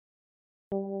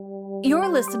You're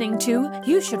listening to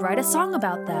You Should Write a Song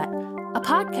About That, a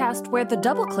podcast where the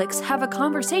double clicks have a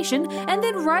conversation and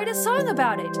then write a song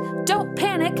about it. Don't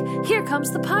panic. Here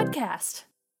comes the podcast.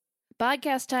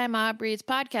 Podcast time, Aubrey. It's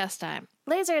podcast time.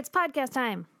 Laser, it's podcast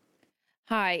time.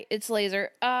 Hi, it's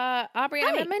Laser. Aubrey,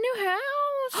 I'm Hi. at my new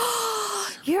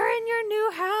house. You're in your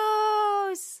new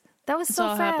house. That was so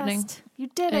all fast. happening. You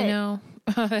did it. I know.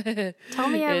 Tell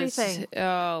me everything.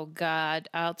 Oh, God.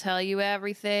 I'll tell you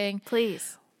everything.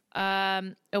 Please.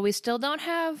 We still don't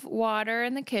have water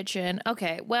in the kitchen.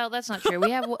 Okay, well, that's not true.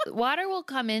 We have water will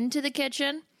come into the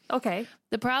kitchen. Okay.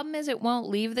 The problem is it won't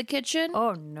leave the kitchen.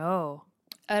 Oh, no.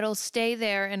 It'll stay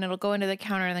there and it'll go into the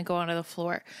counter and then go onto the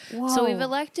floor. Whoa. So we've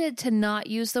elected to not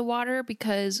use the water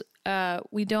because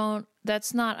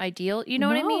that's not ideal. You know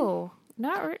what I mean?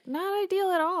 No, not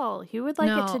ideal at all. You would like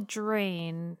it to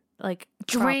drain,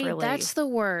 properly. That's the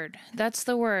word.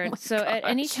 Oh So at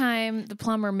any time, the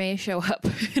plumber may show up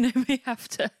and I may have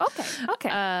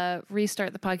to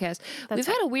restart the podcast. We've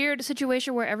had a weird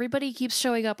situation where everybody keeps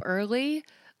showing up early,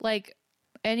 like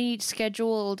any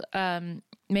scheduled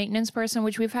maintenance person,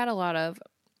 which we've had a lot of.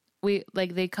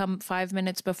 They come 5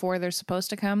 minutes before they're supposed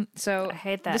to come. So I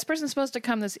hate that. This person's supposed to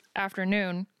come this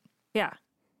afternoon. Yeah.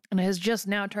 And it has just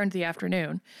now turned the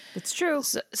afternoon. It's true.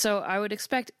 So I would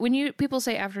expect when people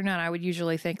say afternoon, I would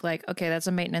usually think okay, that's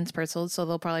a maintenance person, so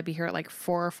they'll probably be here at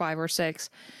 4 or 5 or 6.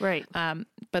 Right.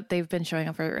 But they've been showing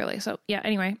up very early. So yeah.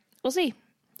 Anyway, we'll see.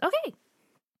 Okay.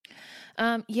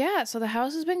 Yeah. So the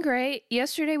house has been great.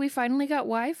 Yesterday we finally got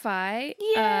Wi-Fi.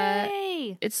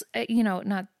 Yay! It's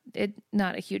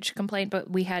not a huge complaint, but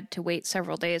we had to wait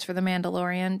several days for the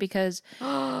Mandalorian because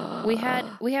we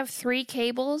have 3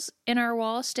 cables in our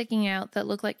wall sticking out that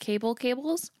look like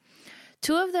cables.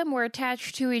 2 of them were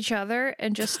attached to each other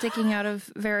and just sticking out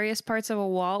of various parts of a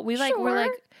wall. We're like,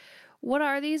 what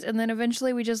are these? And then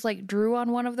eventually we just drew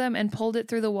on one of them and pulled it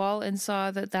through the wall and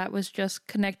saw that was just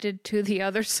connected to the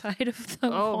other side of the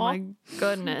wall. Oh my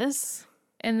goodness.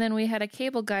 And then we had a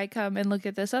cable guy come and look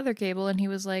at this other cable and he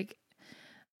was like,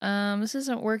 this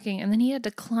isn't working. And then he had to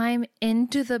climb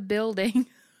into the building.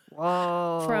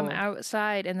 Whoa. From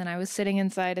outside. And then I was sitting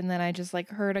inside and then I just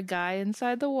heard a guy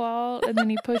inside the wall and then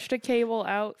he pushed a cable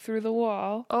out through the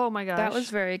wall. Oh my gosh. That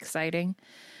was very exciting.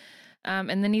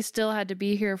 And then he still had to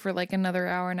be here for another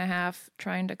hour and a half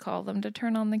trying to call them to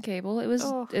turn on the cable. It was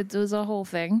a whole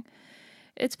thing.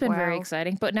 It's been very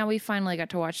exciting. But now we finally got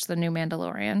to watch the new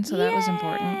Mandalorian, so that was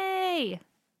important. Yay!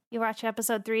 You watch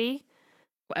episode 3?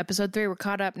 Episode 3, we're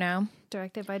caught up now.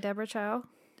 Directed by Deborah Chow.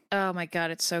 Oh my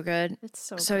God, it's so good. It's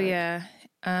so good. Yeah.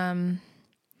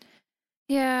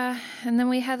 Yeah, and then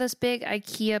we had this big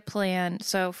IKEA plan.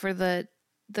 So for the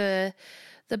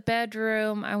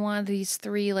bedroom, I wanted these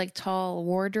 3 tall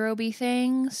wardrobe-y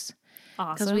things.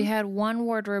 Awesome. Because we had one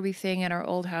wardrobe-y thing at our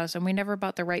old house and we never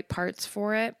bought the right parts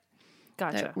for it.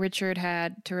 Gotcha. That Richard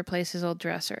had to replace his old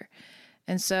dresser.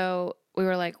 And so we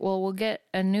were like, well, we'll get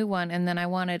a new one. And then I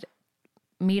wanted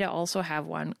me to also have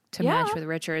one to match with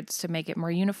Richard's to make it more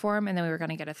uniform. And then we were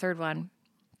going to get a third one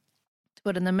to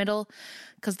put in the middle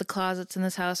because the closets in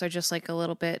this house are just a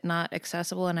little bit not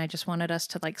accessible. And I just wanted us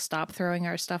to stop throwing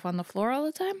our stuff on the floor all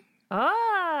the time.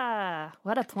 Ah,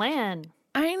 what a plan.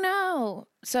 I know.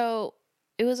 So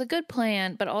it was a good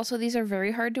plan, but also these are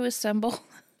very hard to assemble.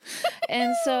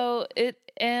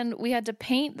 And we had to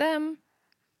paint them.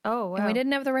 Oh, wow. And we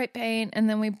didn't have the right paint, and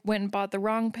then we went and bought the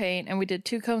wrong paint, and we did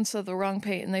 2 coats of the wrong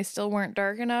paint, and they still weren't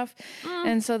dark enough.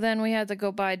 And so then we had to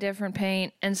go buy different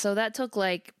paint, and so that took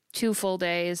 2 full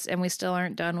days, and we still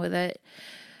aren't done with it.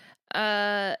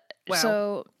 Wow.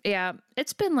 So yeah,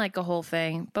 it's been a whole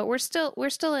thing, but we're still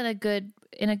in a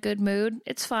good mood.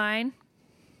 It's fine.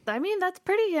 I mean, that's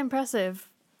pretty impressive.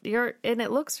 And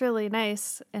it looks really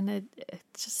nice, and it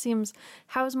just seems.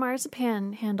 How's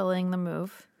Marzipan handling the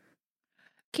move?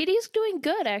 Kitty's doing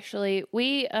good, actually.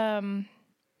 I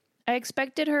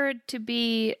expected her to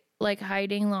be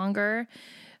hiding longer.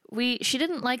 She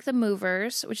didn't like the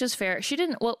movers, which is fair.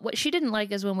 What she didn't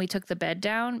like is when we took the bed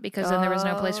down because then there was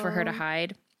no place for her to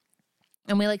hide.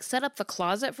 And we set up the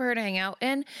closet for her to hang out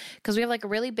in because we have a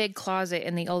really big closet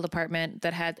in the old apartment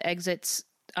that had exits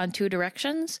on 2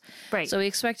 directions. Right. So we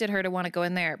expected her to want to go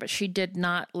in there, but she did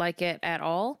not like it at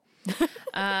all.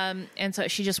 And so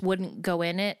she just wouldn't go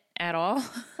in it at all.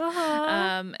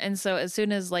 Uh-huh. And so as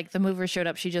soon as the mover showed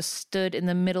up, she just stood in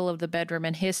the middle of the bedroom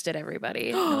and hissed at everybody.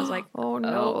 And I was like, oh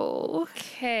no.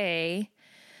 Okay.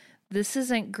 This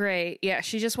isn't great. Yeah,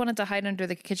 she just wanted to hide under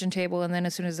the kitchen table, and then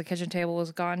as soon as the kitchen table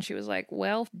was gone, she was like,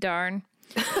 well, darn.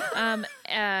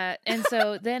 And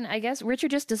so then I guess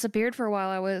Richard just disappeared for a while.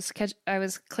 I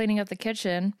was cleaning up the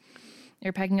kitchen,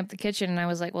 you're packing up the kitchen. And I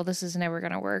was like, well, this is never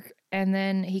going to work. And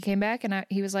then he came back and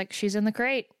he was like, she's in the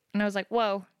crate. And I was like,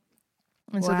 whoa.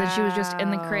 And so then she was just in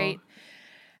the crate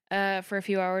for a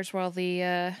few hours while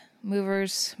the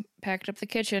movers packed up the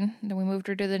kitchen. Then we moved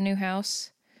her to the new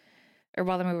house, or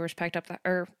while the movers packed up the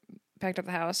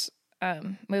house,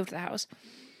 moved the house,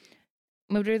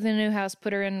 moved her to the new house,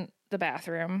 put her in the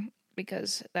bathroom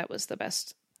because that was the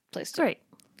best place to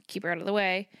keep her out of the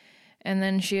way. And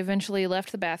then she eventually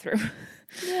left the bathroom.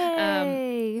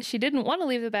 Yay! She didn't want to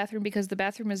leave the bathroom because the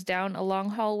bathroom is down a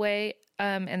long hallway.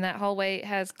 And that hallway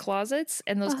has closets,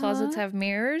 and those closets have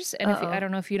mirrors. And I don't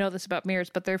know if you know this about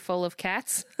mirrors, but they're full of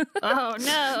cats. Oh,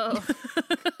 no.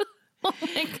 Oh,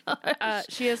 my gosh.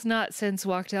 She has not since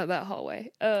walked out that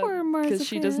hallway. Poor Marzipan. Because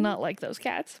she does not like those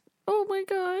cats. Oh, my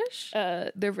gosh.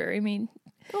 They're very mean.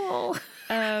 Oh.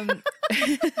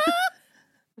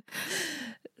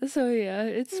 So, yeah,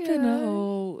 it's been a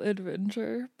whole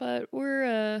adventure, but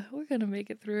we're going to make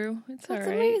it through. It's all right.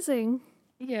 That's amazing.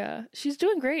 Yeah, she's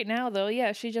doing great now, though.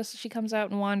 Yeah, she comes out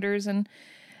and wanders, and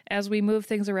as we move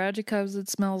things around, she comes and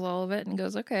smells all of it and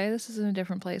goes, okay, this is in a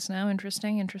different place now.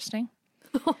 Interesting.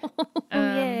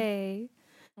 Yay.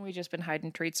 We've just been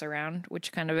hiding treats around,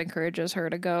 which kind of encourages her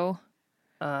to go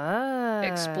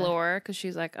explore, because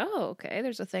she's like, oh, okay,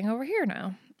 there's a thing over here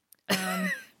now.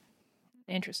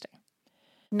 Interesting.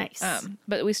 Nice.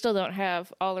 But we still don't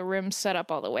have all the rooms set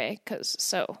up all the way,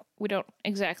 so we don't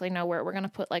exactly know where we're going to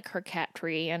put, like, her cat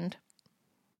tree and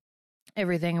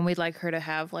everything, and we'd like her to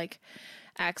have, like,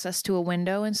 access to a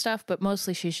window and stuff, but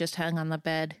mostly she's just hung on the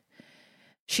bed.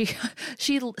 She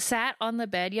sat on the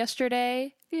bed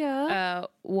yesterday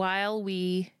while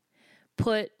we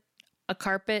put a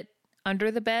carpet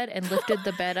under the bed and lifted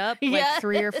the bed up like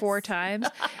 3 or 4 times.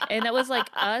 And that was like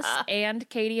us and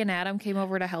Katie and Adam came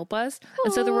over to help us.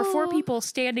 And so there were 4 people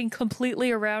standing completely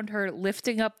around her,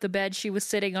 lifting up the bed she was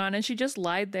sitting on. And she just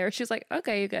lied there. She's like,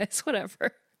 okay, you guys,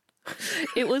 whatever.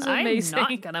 It was amazing.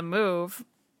 I'm not gonna move.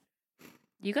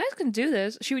 You guys can do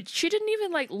this. She didn't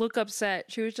even like look upset.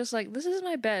 She was just like, this is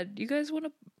my bed. You guys want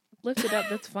to lift it up?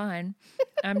 That's fine.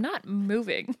 I'm not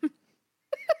moving.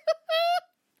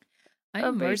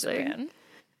 I'm Marzipan.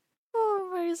 Oh,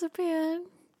 Marzipan.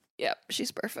 Yep, she's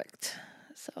perfect.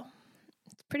 So,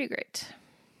 it's pretty great.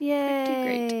 Yay. Pretty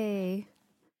great.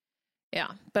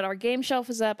 Yeah, but our game shelf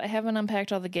is up. I haven't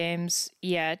unpacked all the games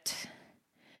yet.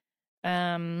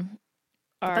 Our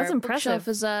That's impressive. bookshelf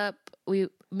is up. We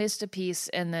missed a piece,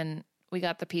 and then we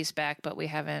got the piece back, but we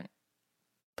haven't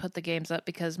put the games up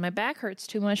because my back hurts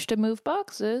too much to move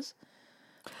boxes.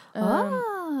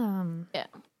 Yeah.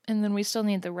 And then we still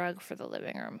need the rug for the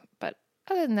living room. But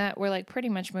other than that, we're like pretty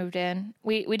much moved in.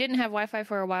 We didn't have Wi-Fi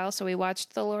for a while, so we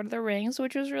watched The Lord of the Rings,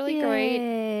 which was really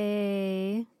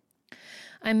great.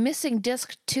 I'm missing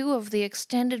disc 2 of the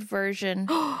extended version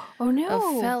Oh no.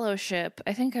 of Fellowship.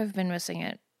 I think I've been missing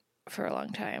it for a long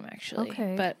time, actually.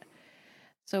 Okay. But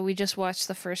so we just watched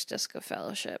the first disc of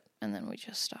Fellowship, and then we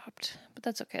just stopped. But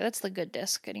that's okay. That's the good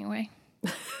disc anyway.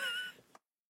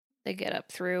 They get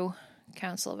up through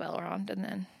Council of Elrond, and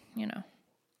then,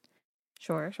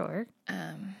 Sure.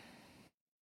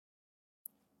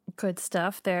 Good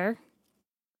stuff there.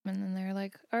 And then they're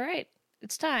like, all right,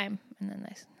 it's time. And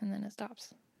then it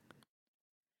stops.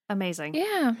 Amazing.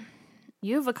 Yeah.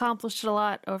 You've accomplished a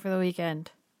lot over the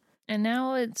weekend. And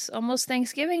now it's almost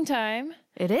Thanksgiving time.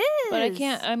 It is. But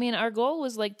our goal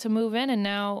was like to move in, and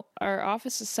now our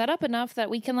office is set up enough that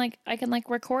I can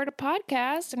record a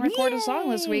podcast and record a song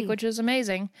this week, which is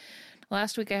amazing.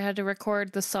 Last week I had to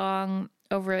record the song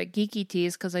over at Geeky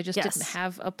Teas because I just didn't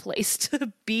have a place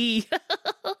to be.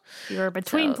 You were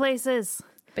between places.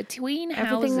 Between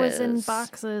houses. Everything was in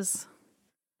boxes.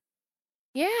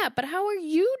 Yeah, but how are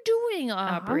you doing,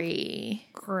 Aubrey?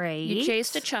 Great. You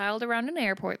chased a child around an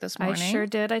airport this morning. I sure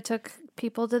did. I took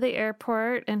people to the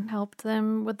airport and helped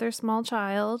them with their small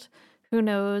child who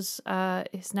knows,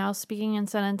 is now speaking in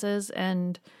sentences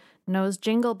and knows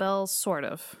jingle bells, sort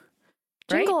of.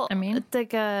 Jingle, right? I mean,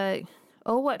 like,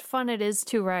 oh, what fun it is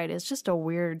to ride. It's just a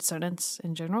weird sentence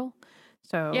in general.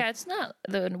 So yeah, it's not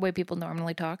the way people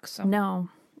normally talk. So no,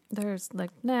 there's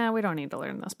like, nah, we don't need to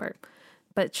learn this part.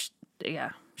 But she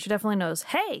definitely knows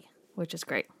hey, which is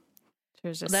great. She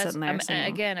was just sitting there singing.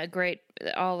 Again,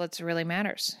 all that's really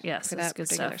matters. Yes, for that's that good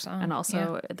particular stuff. song. And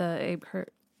also her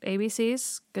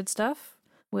ABCs, good stuff.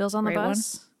 Wheels on the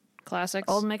Bus.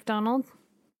 Classics. Old MacDonald.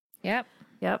 Yep.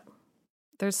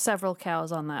 There's several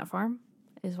cows on that farm,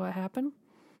 is what happened.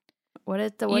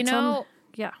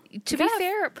 Yeah. To be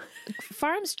fair,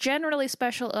 farms generally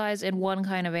specialize in one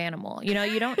kind of animal. You know,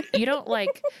 you don't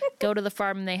like go to the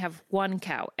farm and they have one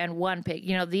cow and one pig.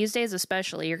 You know, these days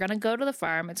especially, you're going to go to the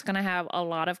farm, it's going to have a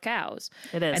lot of cows.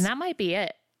 It is. And that might be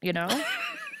it, you know?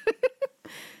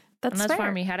 That's Unless fair.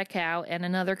 farm he had a cow and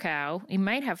another cow. He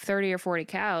might have 30 or 40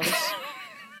 cows.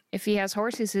 If he has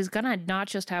horses, he's going to not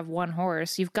just have one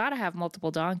horse. You've got to have multiple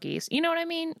donkeys. You know what I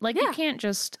mean? Like, you can't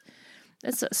just...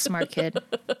 It's a smart kid.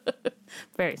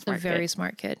 Very smart A very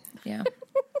smart kid. Yeah.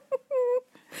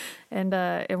 And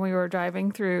we were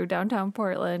driving through downtown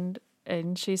Portland,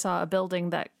 and she saw a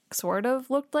building that sort of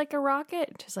looked like a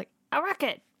rocket. She's like, a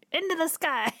rocket into the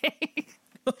sky.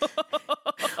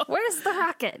 Where's the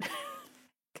rocket?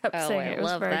 Kept saying I it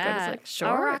was love very that. good. It's like,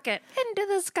 sure. A rocket into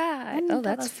the sky. Into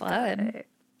That's the fun. sky. I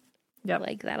Yep.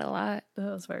 like that a lot.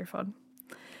 That was very fun.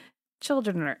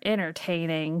 Children are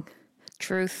entertaining.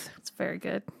 Truth. It's very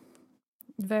good.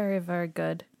 Very, very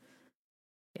good.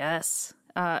 Yes.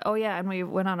 Oh, yeah. And we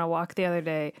went on a walk the other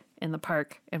day in the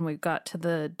park, and we got to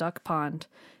the duck pond,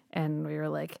 and we were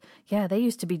like, yeah, they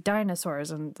used to be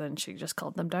dinosaurs. And then she just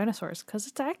called them dinosaurs because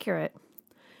it's accurate.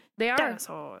 They are.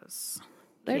 Dinosaurs.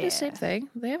 They're the same thing.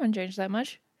 They haven't changed that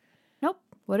much. Nope.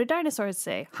 What do dinosaurs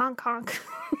say? Honk, honk.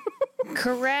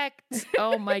 Correct.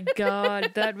 Oh, my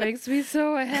God. That makes me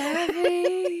so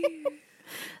happy.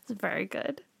 It's very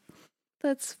good.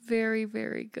 That's very,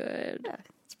 very good. Yeah,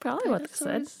 it's probably what they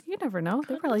said. You never know.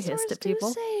 They probably hissed at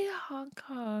people. Dinosaurs do say Hong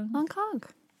Kong. Hong Kong.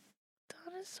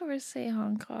 Dinosaurs say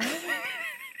Hong Kong.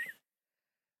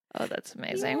 Oh, that's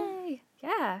amazing. Yay.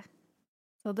 Yeah.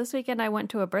 So this weekend I went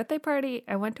to a birthday party,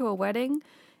 I went to a wedding,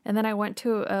 and then I went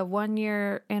to a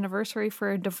 1-year anniversary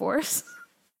for a divorce.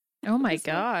 Oh my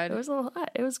God. It was a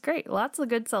lot. It was great. Lots of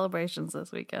good celebrations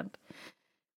this weekend.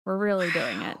 We're really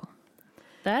doing it.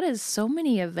 That is so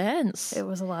many events. It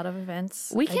was a lot of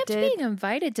events. We kept being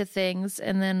invited to things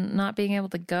and then not being able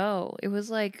to go. It was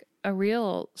like a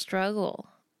real struggle.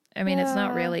 I mean, it's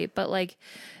not really, but like,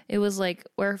 it was like,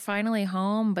 we're finally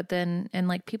home, but then, and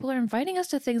like, people are inviting us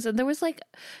to things. And there was like,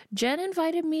 Jen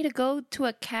invited me to go to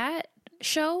a cat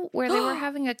show where they were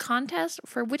having a contest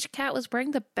for which cat was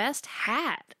wearing the best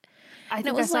hat. I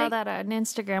think I saw that on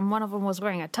Instagram. One of them was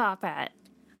wearing a top hat.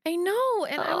 I know.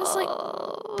 And I was like,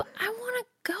 but I want to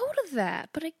go to that,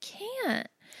 but I can't.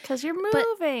 Because you're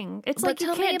moving. It's like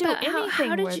you can't do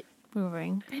anything with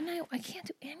moving. I know. I can't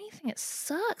do anything. It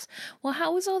sucks. Well,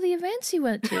 how was all the events you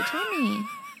went to? Tell me.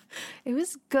 It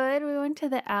was good. We went to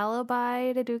the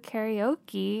Alibi to do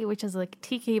karaoke, which is like a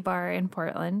tiki bar in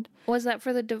Portland. Was that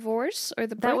for the divorce or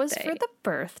the birthday? That was for the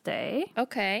birthday.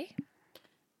 Okay.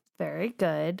 Very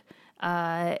good.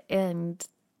 And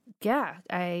yeah,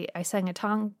 I sang a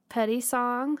Tom Petty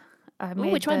song.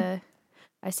 Which one?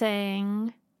 I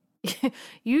sang,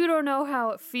 You Don't Know How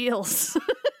It Feels.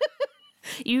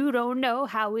 You don't know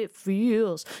how it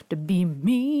feels to be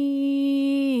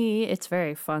me. It's a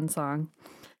very fun song.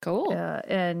 Cool.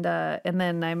 And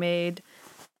then I made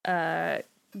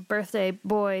Birthday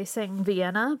Boy Sing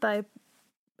Vienna by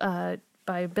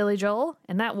Billy Joel,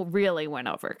 and that really went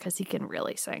over because he can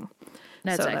really sing.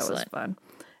 That's excellent. That was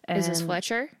fun. Is this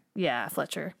Fletcher? Yeah,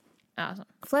 Fletcher. Awesome.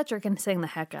 Fletcher can sing the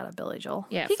heck out of Billy Joel.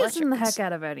 Yeah, he can sing the heck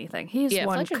out of anything. He's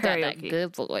won Fletcher's karaoke. got that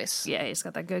good voice. Yeah, he's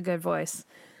got that good voice.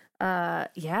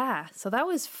 Yeah, so that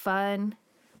was fun.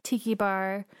 Tiki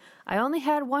bar. I only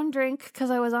had one drink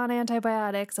because I was on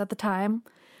antibiotics at the time.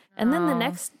 And then the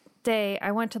next day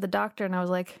I went to the doctor and I was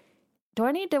like, do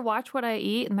I need to watch what I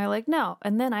eat? And they're like, no.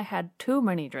 And then I had too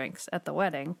many drinks at the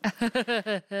wedding.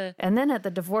 And then at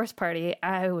the divorce party,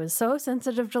 I was so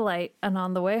sensitive to light. And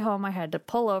on the way home, I had to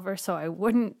pull over so I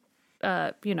wouldn't,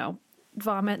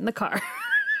 vomit in the car.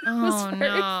 Oh,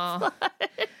 no.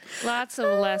 Lots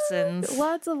of lessons.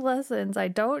 Lots of lessons. I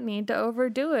don't need to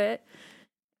overdo it.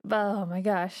 But, oh my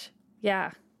gosh.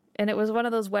 Yeah. And it was one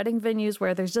of those wedding venues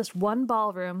where there's just one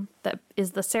ballroom that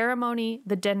is the ceremony,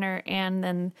 the dinner, and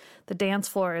then the dance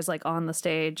floor is like on the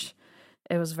stage.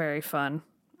 It was very fun.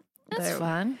 That's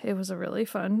fun. It was a really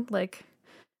fun, like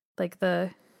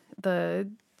the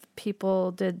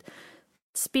people did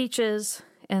speeches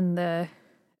and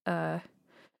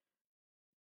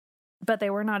but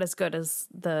they were not as good as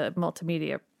the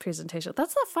multimedia presentation.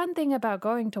 That's the fun thing about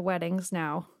going to weddings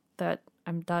now that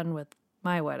I'm done with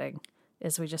my wedding.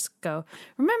 Is we just go,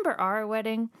 remember our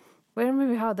wedding?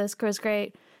 Remember how this was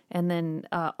great? And then,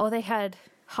 they had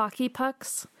hockey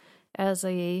pucks as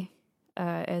a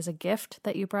gift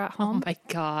that you brought home. Oh my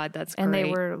God, that's great. And they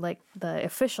were like the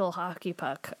official hockey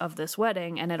puck of this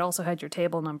wedding, and it also had your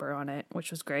table number on it,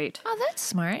 which was great. Oh, that's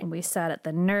smart. And we sat at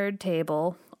the nerd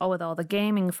table, with all the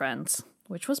gaming friends,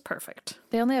 which was perfect.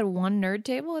 They only had one nerd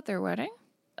table at their wedding?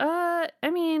 I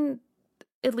mean,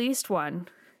 at least one.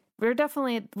 We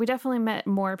definitely met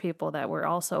more people that were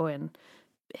also in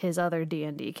his other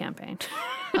D&D campaign.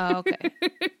 Oh, okay.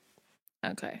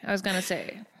 Okay. I was gonna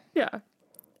say. Yeah.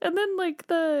 And then, like,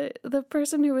 the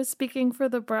person who was speaking for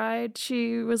the bride,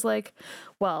 she was like,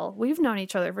 well, we've known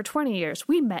each other for 20 years.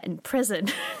 We met in prison.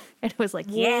 And it was like,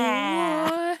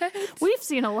 yeah. What? We've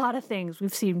seen a lot of things.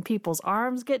 We've seen people's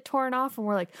arms get torn off, and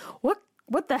we're like,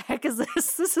 what the heck is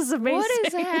this? This is amazing. What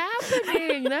is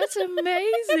happening? That's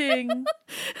amazing.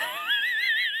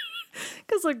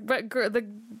 Because, like,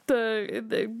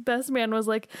 the best man was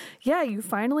like, yeah, you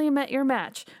finally met your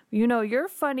match. You know, you're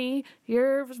funny,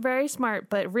 you're very smart,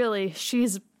 but really,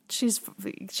 she's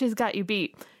got you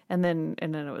beat. And then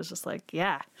it was just like,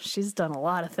 yeah, she's done a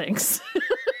lot of things.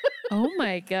 Oh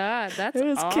my God, that's It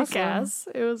was awesome. kick-ass.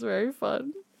 It was very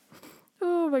fun.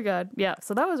 Oh my God. Yeah,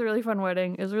 so that was a really fun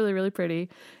wedding. It was really, really pretty.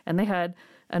 And they had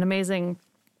an amazing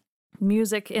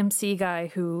music MC guy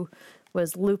who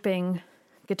was looping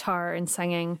guitar and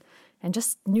singing and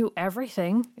just knew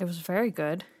everything. It was very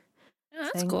good. Oh,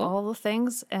 that's Sang cool. all the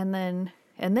things, and then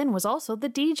was also the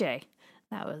DJ.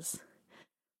 That was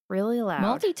really loud.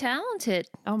 Multi-talented.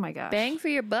 Oh my gosh. Bang for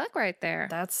your buck right there.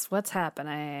 That's what's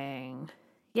happening.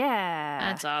 Yeah.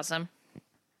 That's awesome.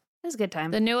 It was a good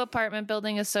time. The new apartment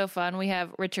building is so fun.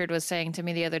 Richard was saying to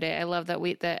me the other day, I love that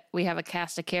we have a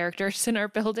cast of characters in our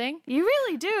building. You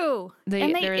really do.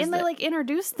 They like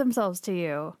introduced themselves to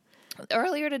you.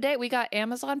 Earlier today, we got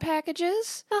Amazon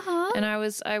packages, and I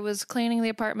was cleaning the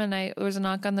apartment. There was a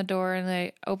knock on the door, and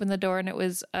I opened the door, and it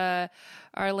was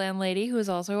our landlady, who is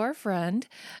also our friend,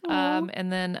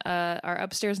 and then our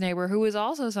upstairs neighbor, who is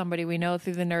also somebody we know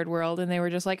through the nerd world. And they were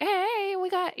just like, "Hey,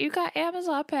 you got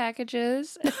Amazon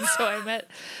packages." And so I met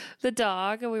the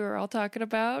dog, and we were all talking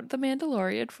about The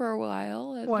Mandalorian for a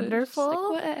while. And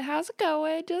wonderful. like, how's it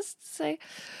going? Just say.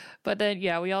 But then,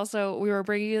 yeah, we were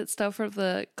bringing stuff from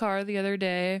the car the other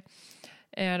day,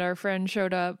 and our friend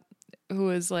showed up who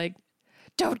was like,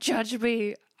 "Don't judge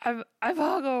me. I'm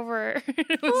hungover."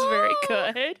 It was very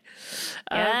good. Yes.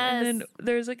 And then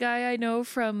there's a guy I know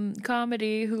from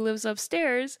comedy who lives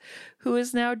upstairs who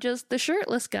is now just the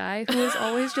shirtless guy who is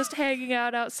always just hanging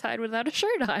out outside without a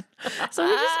shirt on. So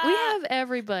we have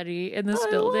everybody in this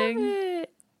building. Love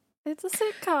it. It's a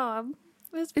sitcom.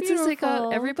 It's a beautiful.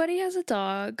 sitcom. Everybody has a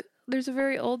dog. There's a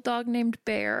very old dog named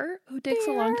Bear who takes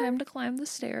a long time to climb the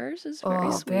stairs. It's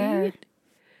very sweet. Bear.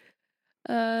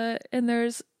 And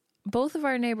there's both of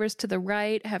our neighbors to the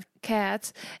right have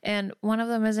cats, and one of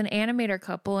them is an animator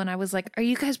couple. And I was like, "Are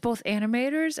you guys both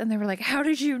animators?" And they were like, "How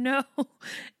did you know?"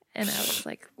 And I was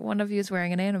like, "One of you is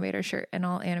wearing an animator shirt, and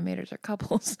all animators are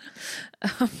couples."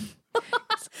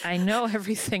 I know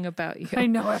everything about you. I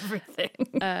know everything.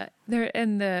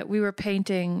 We were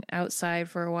painting outside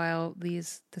for a while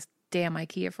this damn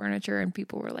IKEA furniture, and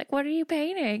people were like, "What are you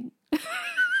painting?"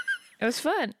 It was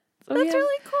fun. So That's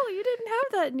really cool. You didn't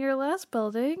have that in your last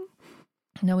building.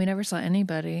 No, we never saw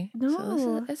anybody. No.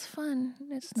 So it's fun.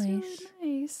 It's nice.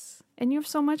 Really nice. And you have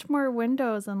so much more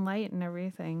windows and light and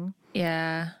everything.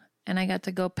 Yeah. And I got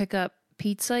to go pick up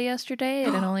pizza yesterday,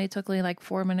 and it only took me like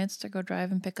 4 minutes to go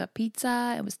drive and pick up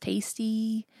pizza. It was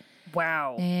tasty.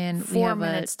 Wow. And 4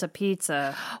 minutes to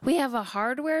pizza. We have a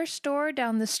hardware store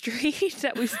down the street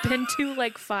that we've been to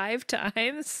like 5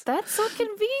 times. That's so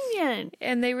convenient.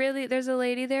 And there's a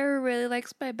lady there who really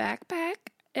likes my backpack.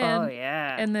 And, oh,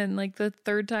 yeah. And then like the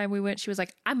third time we went, she was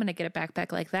like, "I'm going to get a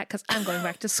backpack like that because I'm going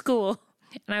back to school."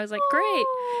 And I was like, "Great."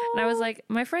 And I was like,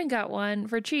 "My friend got one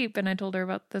for cheap." And I told her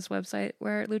about this website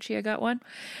where Lucia got one.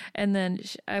 And then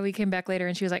we came back later,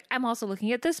 and she was like, "I'm also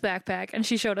looking at this backpack." And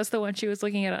she showed us the one she was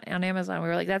looking at on Amazon. We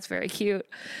were like, "That's very cute."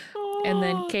 And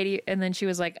then she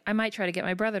was like, "I might try to get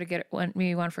my brother to get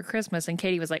me one for Christmas." And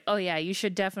Katie was like, "Oh yeah, you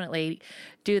should definitely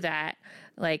do that.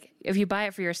 Like, if you buy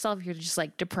it for yourself, you're just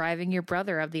like depriving your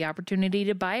brother of the opportunity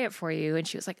to buy it for you." And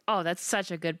she was like, "Oh, that's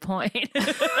such a good point."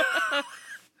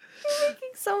 You're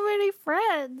making so many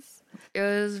friends. It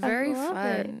was very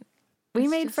fun. We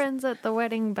made friends at the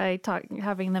wedding by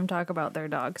having them talk about their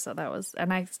dog. So that was,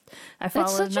 and I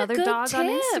followed another dog on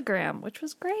Instagram, which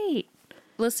was great.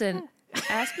 Listen,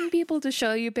 asking people to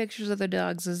show you pictures of their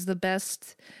dogs is the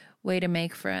best way to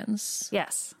make friends.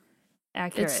 Yes.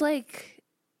 Accurate. It's like,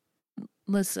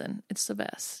 listen, it's the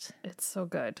best. It's so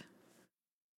good.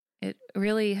 It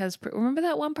really has. Remember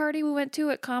that one party we went to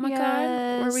at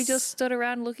Comic-Con where we just stood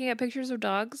around looking at pictures of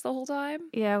dogs the whole time?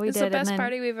 Yeah, we did. It's the best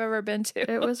party we've ever been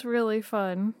to. It was really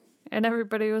fun. And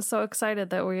everybody was so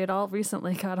excited that we had all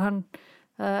recently got on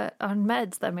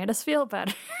meds that made us feel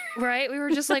better. Right? We were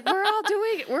just like,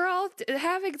 we're all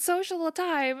having social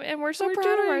time, and we're so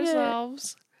proud of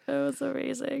ourselves. It was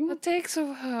amazing. It takes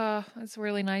a... it's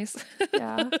really nice.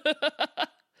 Yeah.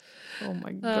 Oh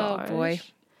my gosh. Oh, boy.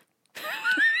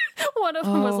 One of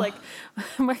them was like,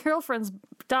 my girlfriend's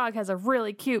dog has a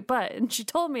really cute butt, and she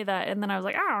told me that, and then I was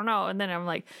like, I don't know, and then I'm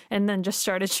like, and then just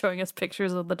started showing us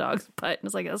pictures of the dog's butt, and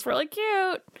it's like, that's really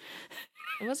cute.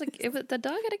 The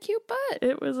dog had a cute butt.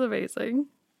 It was amazing.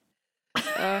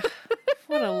 What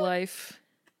a life.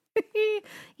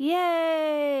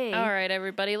 Yay! All right,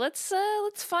 everybody, let's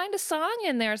find a song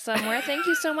in there somewhere. Thank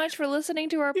you so much for listening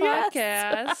to our podcast.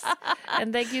 Yes.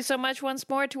 And thank you so much once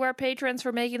more to our patrons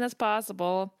for making this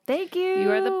possible. Thank you.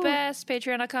 You are the best.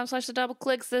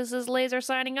 Patreon.com/thedoubleclicks. This is Laser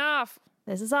signing off.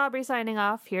 This is Aubrey signing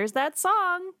off. Here's that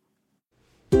song.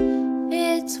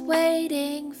 It's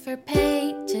waiting for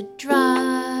paint to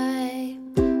dry.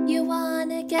 You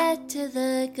wanna get to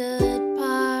the good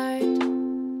part.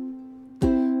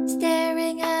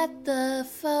 Staring at the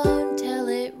phone till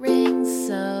it rings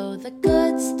so the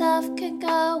good stuff can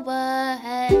go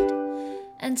ahead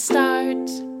and start.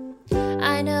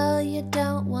 I know you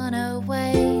don't wanna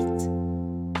wait,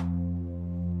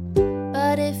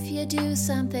 but if you do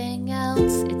something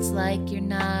else, it's like you're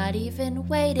not even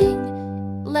waiting.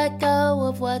 Let go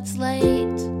of what's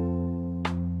late.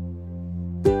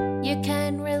 You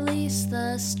can release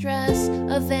the stress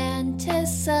of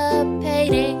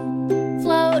anticipating.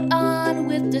 Float on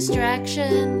with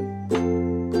distraction.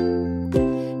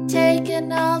 Take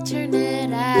an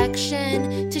alternate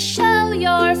action to show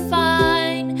you're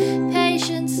fine.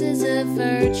 Patience is a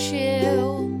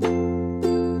virtue.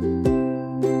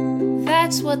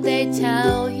 That's what they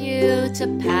tell you to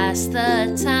pass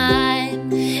the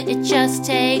time. It just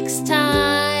takes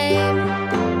time.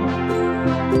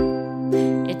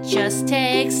 It just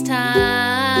takes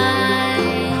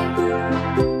time.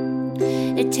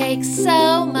 It takes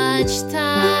so much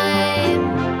time.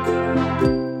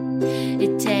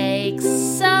 It takes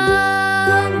so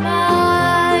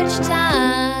much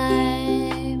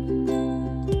time.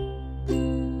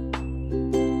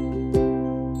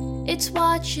 It's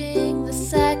watching the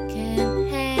second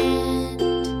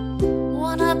hand.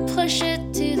 Wanna push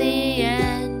it to the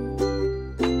end.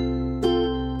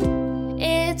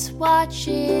 It's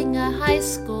watching a high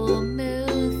school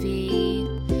movie.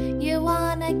 You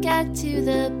wanna get to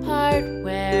the part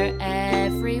where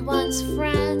everyone's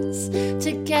friends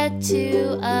to get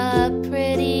to a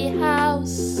pretty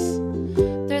house.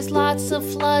 There's lots of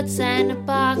floods and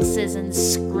boxes and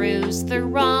screws the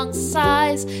wrong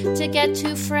size to get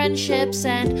to friendships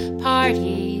and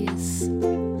parties.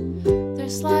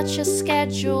 There's lots of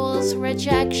schedules,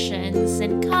 rejections,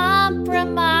 and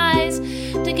compromise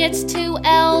to get to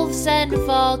elves and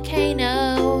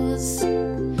volcanoes.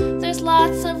 There's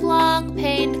lots of long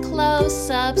pained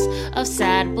close-ups of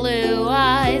sad blue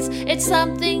eyes. It's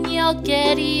something you'll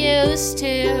get used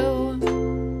to.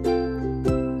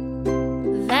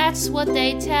 That's what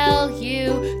they tell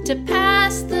you to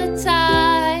pass the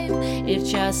time. It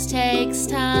just takes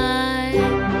time.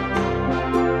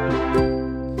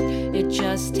 It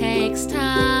just takes time.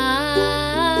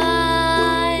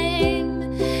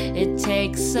 It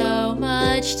takes so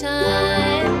much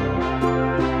time.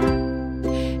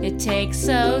 It takes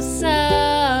so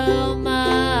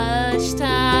much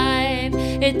time.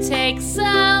 It takes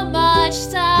so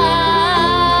much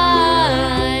time.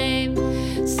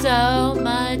 So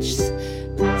much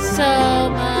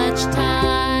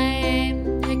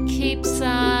time. It keeps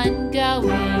on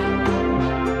going.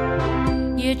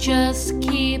 You just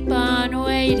keep on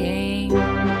waiting.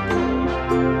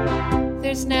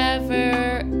 There's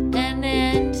never an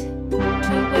end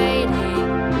to waiting.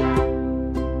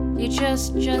 You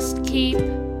just keep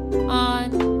on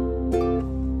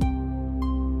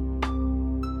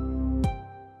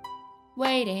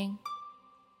waiting.